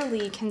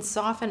literally can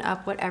soften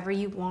up whatever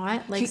you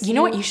want. Like you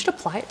know what, you should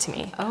apply it to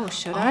me. Oh,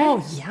 should I?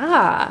 Oh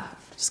yeah.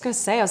 Just gonna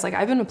say, I was like,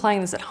 I've been applying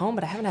this at home,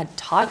 but I haven't had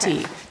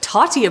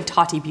Tati of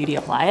Tati Beauty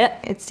apply it.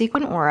 It's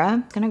Sequin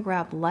Aura. It's gonna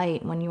grab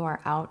light when you are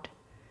out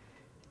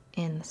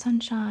in the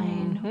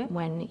sunshine,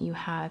 when you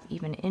have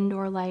even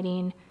indoor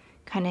lighting,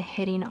 kind of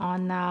hitting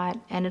on that,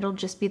 and it'll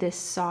just be this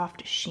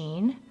soft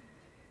sheen.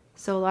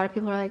 So a lot of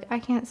people are like, I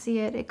can't see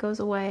it, it goes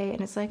away,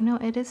 and it's like, no,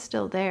 it is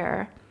still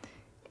there.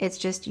 It's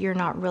just you're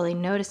not really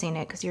noticing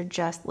it because you're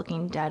just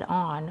looking dead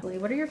on.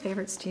 What are your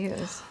favorites to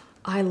use?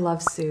 I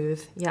love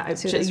Soothe. Yeah, you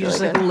really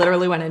just like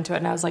literally went into it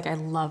and I was like, I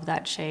love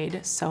that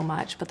shade so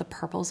much, but the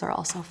purples are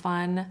also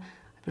fun.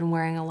 I've been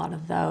wearing a lot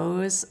of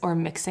those or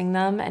mixing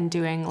them and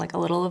doing like a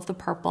little of the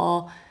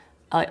purple.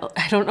 I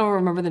don't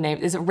remember the name.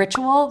 Is it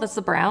Ritual? That's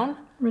the brown?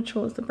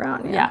 Ritual is the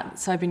brown, yeah. Yeah,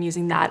 so I've been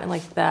using that in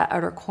like the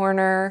outer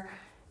corner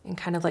and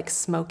kind of like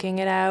smoking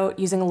it out,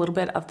 using a little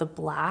bit of the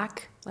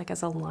black like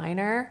as a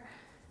liner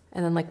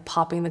and then like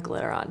popping the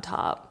glitter on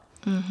top.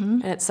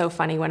 And it's so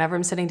funny whenever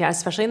I'm sitting down,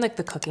 especially in like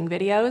the cooking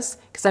videos,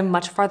 because I'm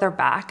much farther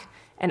back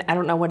and I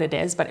don't know what it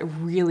is, but it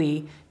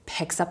really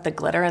picks up the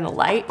glitter and the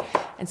light.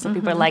 And so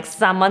people are like,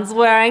 someone's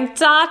wearing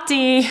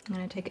Tati. I'm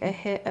gonna take a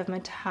hit of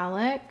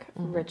metallic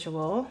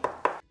Ritual.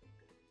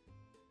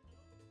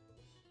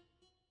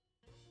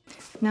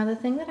 Now the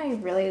thing that I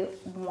really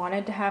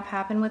wanted to have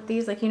happen with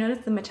these, like you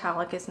notice the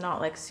metallic is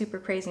not like super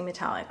crazy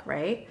metallic,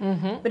 right?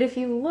 But if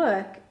you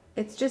look,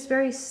 it's just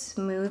very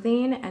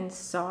smoothing and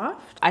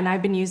soft. And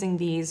I've been using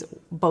these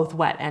both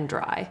wet and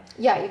dry.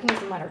 Yeah, you can use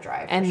them wet or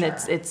dry. And sure.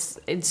 it's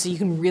so you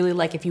can really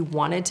like, if you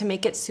wanted to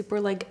make it super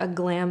like a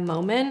glam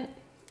moment,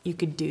 you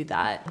could do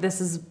that.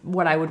 This is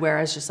what I would wear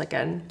as just like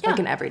an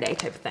everyday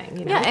type thing,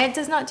 you know? Yeah, and it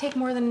does not take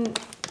more than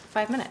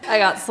 5 minutes. I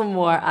got some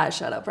more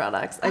eyeshadow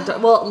products.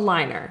 Well,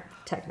 liner,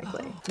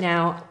 technically.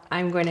 Now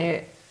I'm going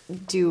to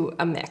do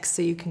a mix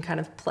so you can kind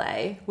of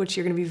play, which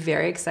you're gonna be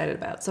very excited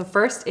about. So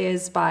first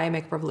is by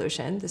Makeup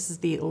Revolution. This is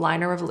the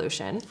Liner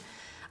Revolution.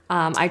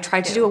 I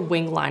tried to do a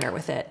wing liner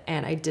with it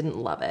and I didn't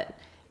love it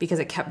because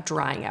it kept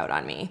drying out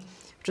on me,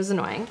 which was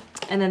annoying.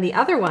 And then the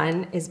other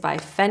one is by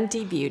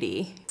Fenty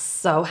Beauty.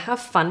 So have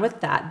fun with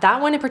that. That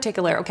one in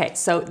particular, okay,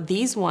 so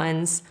these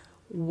ones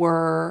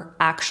were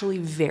actually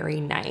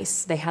very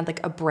nice. They had like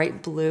a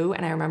bright blue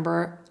and I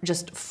remember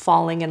just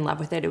falling in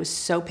love with it. It was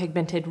so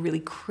pigmented, really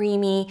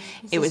creamy.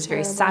 It was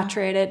very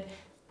saturated,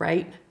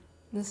 right?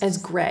 It's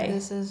gray.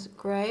 This is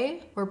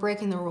gray. We're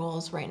breaking the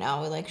rules right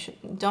now. We like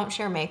don't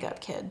share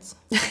makeup, kids.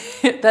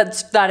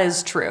 That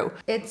is true.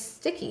 It's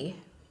sticky.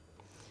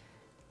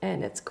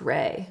 And it's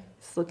gray.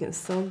 It's looking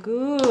so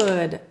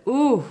good.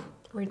 Ooh.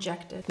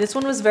 Rejected. This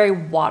one was very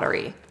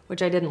watery,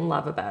 which I didn't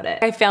love about it.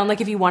 I found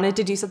like if you wanted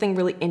to do something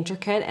really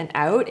intricate and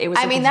out, it was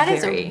like, I mean, that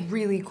is a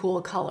really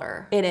cool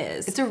color. It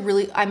is. It's a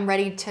really, I'm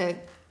ready to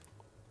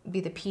be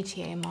the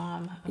PTA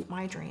mom of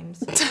my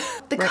dreams.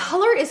 The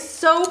color is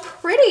so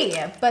pretty,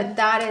 but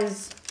that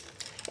is.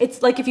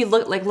 It's like if you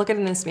look at it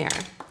in this mirror,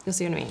 you'll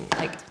see what I mean.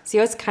 Like, see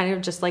how it's kind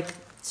of just like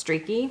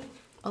streaky?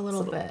 A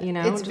little bit. You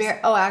know? It's very,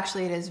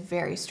 actually it is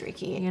very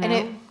streaky. You know? And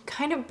it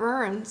kind of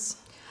burns.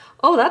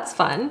 Oh, that's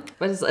fun.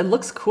 But it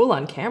looks cool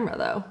on camera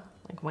though.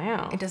 Like,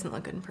 wow. It doesn't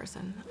look good in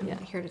person. I'm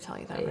here to tell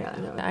you that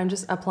right now. No. I'm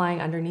just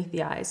applying underneath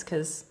the eyes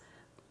because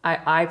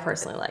I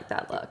personally like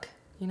that look,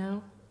 you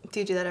know?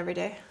 Do you do that every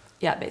day?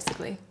 Yeah,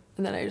 basically.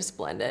 And then I just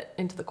blend it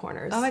into the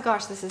corners. Oh my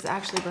gosh, this is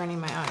actually burning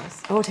my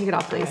eyes. Oh, take it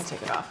off, I'm please. gonna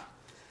take it off.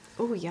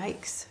 Oh,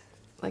 yikes.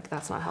 Like,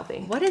 that's not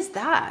healthy. What is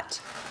that?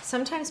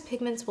 Sometimes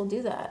pigments will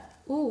do that.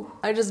 Ooh.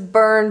 I just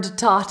burned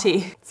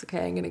Tati. It's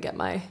okay, I'm gonna get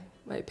my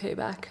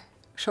payback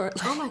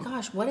shortly. Oh my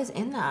gosh, what is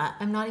in that?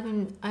 I'm not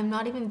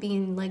even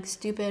being like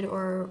stupid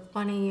or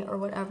funny or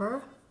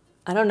whatever.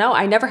 I don't know.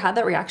 I never had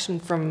that reaction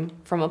from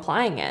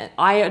applying it.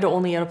 I had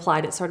only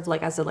applied it sort of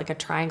like as a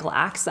triangle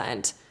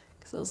accent.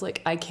 Cause I was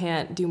like, I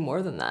can't do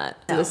more than that.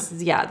 No. This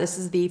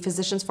is the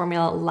Physicians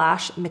Formula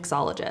Lash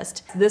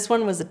Mixologist. This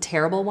one was a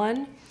terrible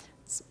one.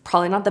 It's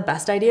probably not the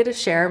best idea to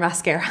share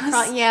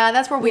mascaras. Yeah,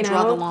 that's where we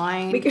draw the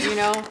line, you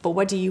know? But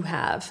what do you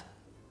have?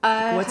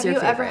 What's your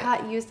favorite?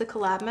 Have you ever used the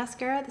collab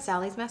mascara, the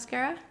Sally's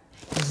mascara?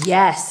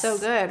 Yes. So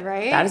good,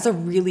 right? That is a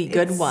really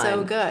good one.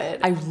 So good.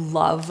 I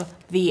love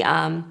the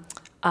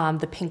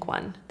pink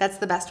one. That's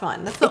the best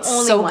one. That's the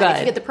only one. If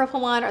you get the purple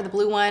one or the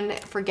blue one,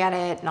 forget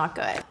it, not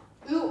good.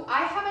 Ooh,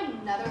 I have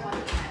another one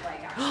that I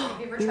like actually. Have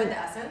you ever tried the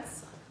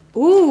Essence?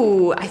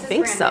 Ooh, I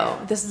think so.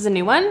 New. This is a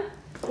new one?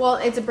 Well,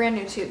 it's a brand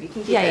new tube. You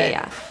can keep it.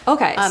 Yeah.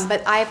 Okay.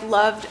 But I've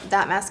loved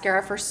that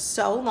mascara for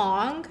so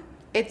long.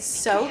 It's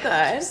so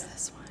good.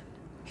 This one.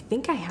 I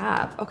think I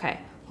have. Okay,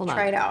 hold on.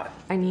 Try it out.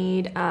 I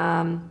need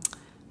my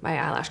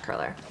eyelash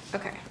curler.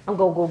 Okay. I'll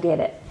go get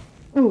it.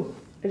 Ooh,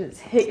 I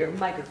just hit your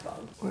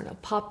microphone. We're gonna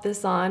pop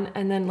this on,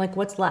 and then like,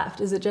 what's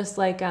left? Is it just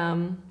like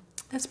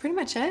That's pretty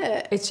much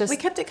it. It's just, we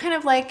kept it kind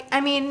of like,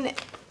 I mean.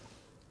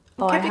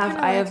 Oh, I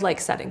have like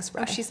setting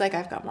spray. Oh, she's like,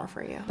 I've got more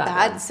for you.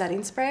 Bad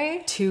setting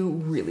spray? 2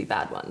 really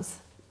bad ones.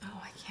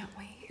 Oh, I can't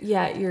wait.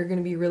 Yeah, you're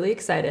gonna be really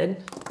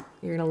excited.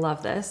 You're gonna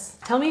love this.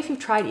 Tell me if you've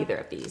tried either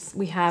of these.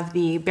 We have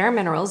the Bare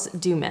Minerals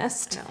Dew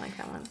Mist. I don't like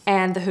that one.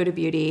 And the Huda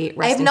Beauty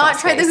Resting I have not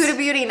tried the Face. Huda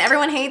Beauty and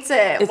everyone hates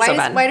it. It's so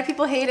bad. Why do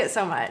people hate it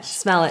so much?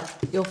 Smell it.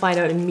 You'll find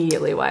out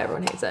immediately why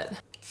everyone hates it.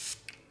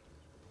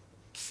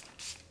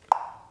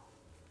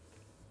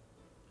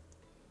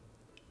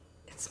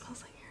 It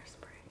smells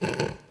like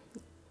hairspray.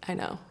 I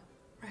know.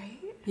 Right?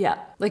 Yeah,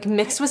 like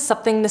mixed with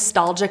something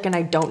nostalgic and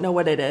I don't know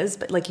what it is,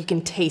 but like you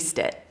can taste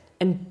it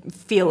and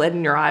feel it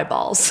in your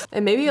eyeballs.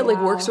 And maybe it like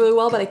works really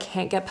well, but I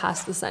can't get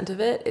past the scent of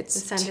it.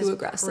 It's too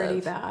aggressive.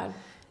 Pretty bad.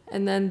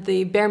 And then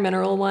the Bare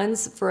Mineral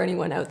ones, for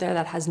anyone out there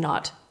that has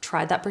not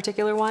tried that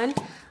particular one.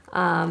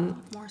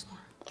 More's more.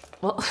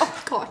 Well,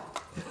 oh God.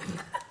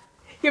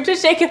 You have to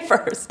shake it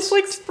first. It's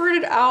like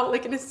spurted out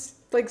like in a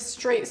like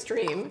straight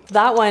stream.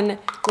 That one,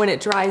 when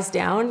it dries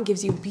down,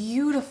 gives you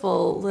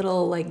beautiful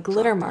little like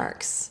glitter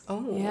marks.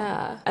 Oh.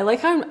 Yeah. I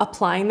like how I'm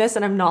applying this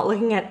and I'm not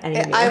looking at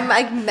anything. I'm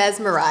like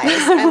mesmerized.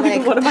 I'm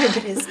like, what am I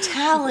doing? Is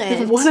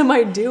talent. What am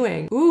I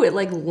doing? Ooh, it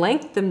like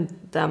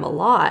lengthened them a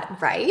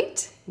lot.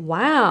 Right?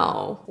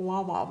 Wow.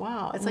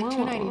 Wow. It's like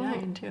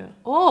 $2.99 too.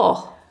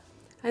 Oh,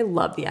 I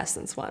love the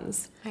Essence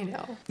ones. I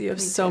know. You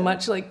have so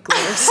much like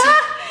glitter.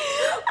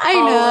 I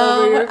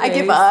know. I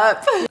give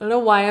up. I don't know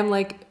why I'm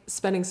like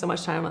spending so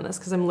much time on this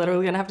because I'm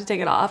literally gonna have to take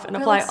it off and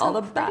apply all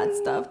the bad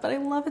stuff, but I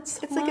love it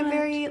so much. It's like a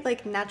very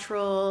like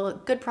natural,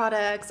 good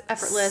products,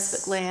 effortless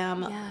but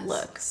glam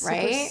look,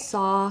 right? Super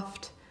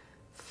soft,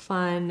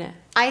 fun.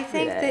 I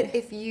think that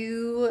if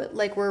you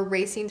like were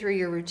racing through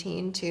your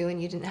routine too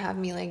and you didn't have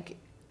me like,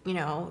 you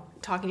know,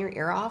 talking your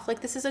ear off,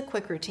 like this is a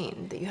quick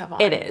routine that you have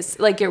on. It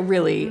is. Like it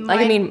really, like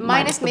I mean,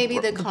 minus maybe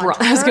the contour,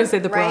 I was gonna say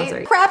the bronzer.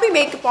 Right? Crappy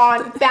makeup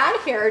on, bad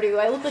hairdo.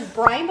 I look like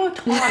Brian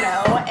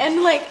Botano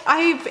and like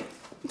I'm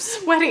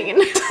sweating.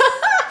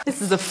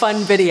 This is a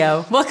fun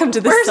video. Welcome to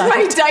the Where's site.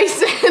 my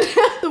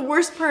Dyson? The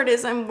worst part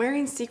is I'm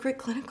wearing Secret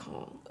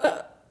Clinical.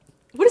 What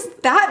does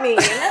that mean?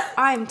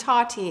 I'm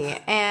Tati,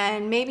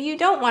 and maybe you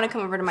don't want to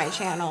come over to my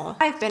channel.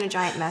 I've been a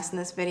giant mess in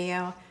this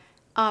video.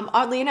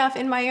 Oddly enough,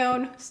 in my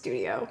own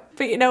studio.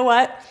 But you know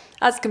what?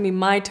 That's gonna be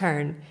my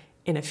turn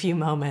in a few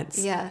moments.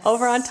 Yes.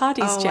 Over on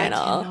Tati's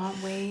channel. I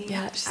cannot wait.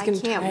 Yeah, she's I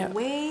gonna can't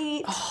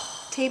wait.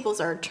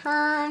 Tables are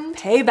turned.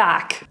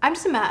 Payback. I'm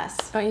just a mess.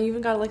 Oh, you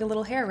even got like a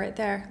little hair right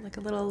there, like a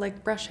little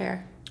like brush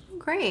hair.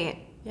 Great.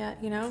 Yeah,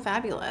 you know.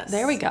 Fabulous.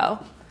 There we go.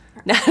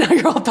 Now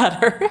you're all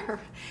better.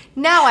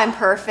 Now I'm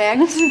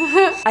perfect.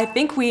 I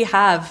think we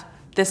have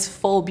this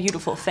full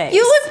beautiful face.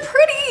 You look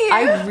pretty.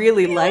 I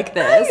really like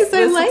this. Nice.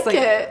 This I like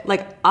it.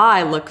 Like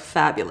I look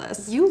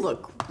fabulous. You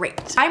look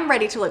great. I'm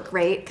ready to look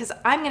great because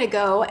I'm gonna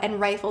go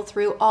and rifle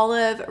through all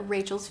of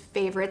Rachel's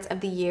favorites of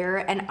the year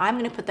and I'm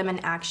gonna put them in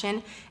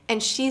action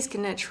and she's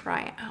gonna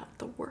try out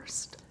the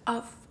worst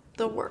of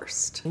the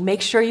worst.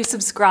 Make sure you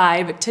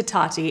subscribe to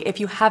Tati if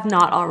you have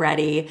not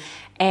already,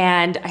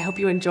 and I hope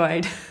you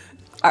enjoyed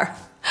our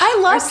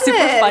super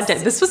fun day.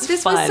 This was fun.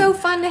 This was so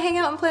fun to hang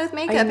out and play with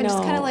makeup and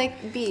just kind of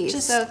like be.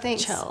 Just so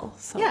thanks. Chill.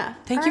 So yeah.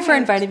 Thank you for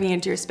inviting me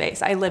into your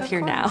space. I live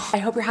here now. I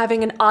hope you're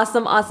having an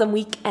awesome, awesome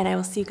week, and I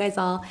will see you guys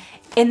all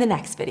in the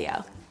next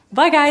video.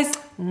 Bye, guys.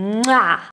 Mwah.